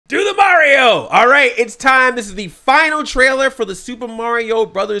Mario! All right, it's time. This is the final trailer for the Super Mario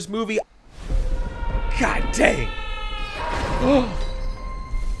Brothers movie. God dang.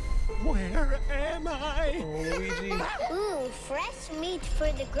 Where am I? Oh, Luigi. Ooh, fresh meat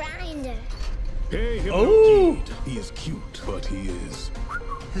for the grinder. Hey, him Ooh. no kid. He is cute, but he is.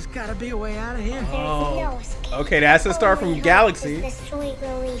 There's gotta be a way out of here. There's no escape. Okay, that's a start from Only hope Galaxy. is the sweet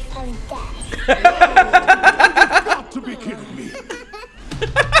relief of death. Got to be kidding me.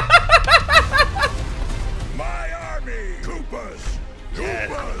 My army! Koopas!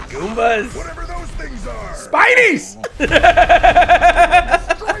 Koopas! Goombas. Whatever those things are! Spideys! Destroy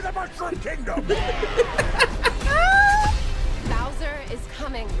the Mushroom Kingdom! Bowser is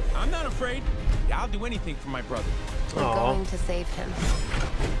coming. I'm not afraid. I'll do anything for my brother. We're Aw. going to save him.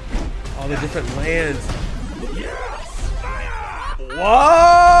 All the different lands. Yes! Fire!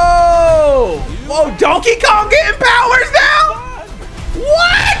 Whoa! Whoa, Donkey Kong getting powers now?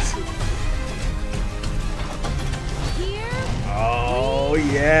 What? Here, Oh,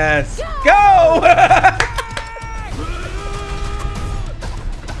 yes. Go!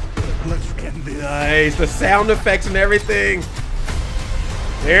 Let's end this. Nice, the sound effects and everything.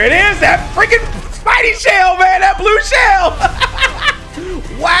 There it is, that freaking Spidey shell, man, that blue shell.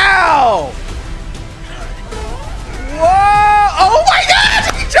 Wow. Whoa, oh my gosh,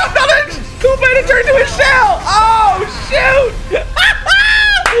 he jumped on it. Koopa and turned into a shell. Oh, shoot.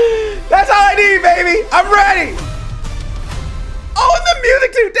 That's all I need, baby. I'm ready. Oh, and the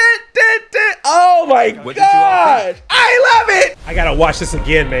music too. Oh my gosh, I love it. I gotta watch this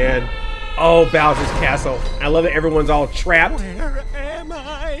again, man. Oh, Bowser's Castle. I love that everyone's all trapped. Where am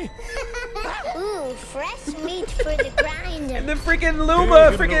I? Ooh, fresh meat for the grinder. And the freaking Luma, Hey, him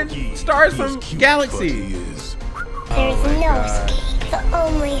no freaking kid. stars He from is cute, Galaxy. but he is. There's my no God. escape. The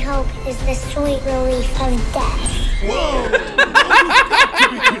only hope is the sweet relief of death.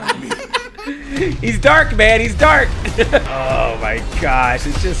 He's dark, man. He's dark. Oh my gosh,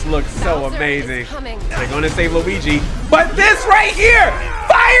 it just looks so Bowser amazing. is coming. They're gonna save Luigi, but this right here,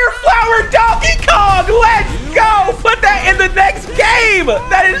 Fire Flower Donkey Kong. Let's go. Put that in the next game.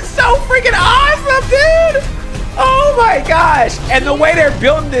 That is so freaking awesome, dude. Oh my gosh, and the way they're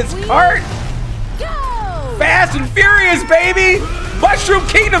building this cart. Go! Fast and Furious, baby! Mushroom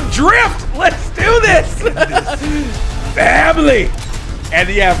Kingdom Drift! Let's do this! Family! And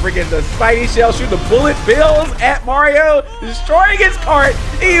yeah, freaking the Spidey shell shooting the bullet bills at Mario, destroying his cart.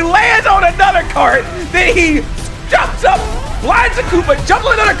 He lands on another cart, then he jumps up, blinds a Koopa, jumps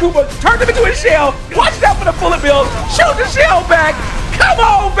on another Koopa, turns him into a shell, watches out for the bullet bills, shoots the shell back. Come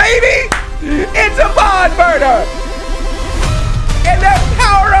on, baby! It's a Bond murder! And that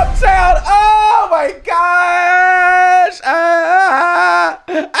power-up sound, oh my gosh! I'm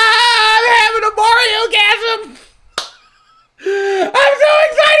having a Mario-gasm! I'm so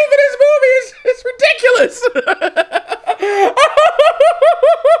excited for this movie, it's ridiculous!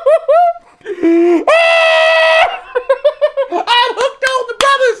 I'm hooked on the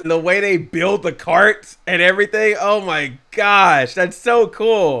brothers! The way they build the carts and everything, oh my gosh, that's so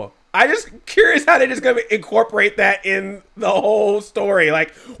cool. I just curious how they're just gonna incorporate that in the whole story.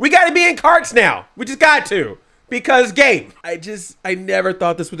 Like, we gotta be in carts now. We just got to. Because game. I never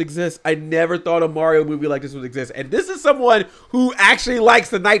thought this would exist. I never thought a Mario movie like this would exist. And this is someone who actually likes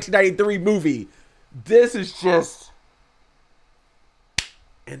the 1993 movie. This is just...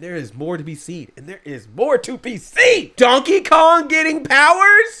 And there is more to be seen. And there is more to be seen. Donkey Kong getting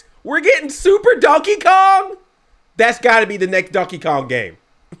powers? We're getting Super Donkey Kong? That's gotta be the next Donkey Kong game.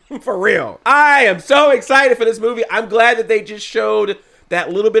 For real. I am so excited for this movie. I'm glad that they just showed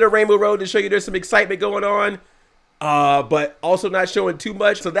that little bit of Rainbow Road to show you there's some excitement going on. But also not showing too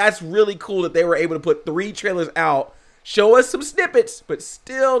much. So that's really cool that they were able to put 3 trailers out, show us some snippets, but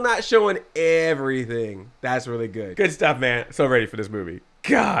still not showing everything. That's really good. Good stuff, man. So ready for this movie.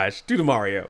 Gosh, do the Mario.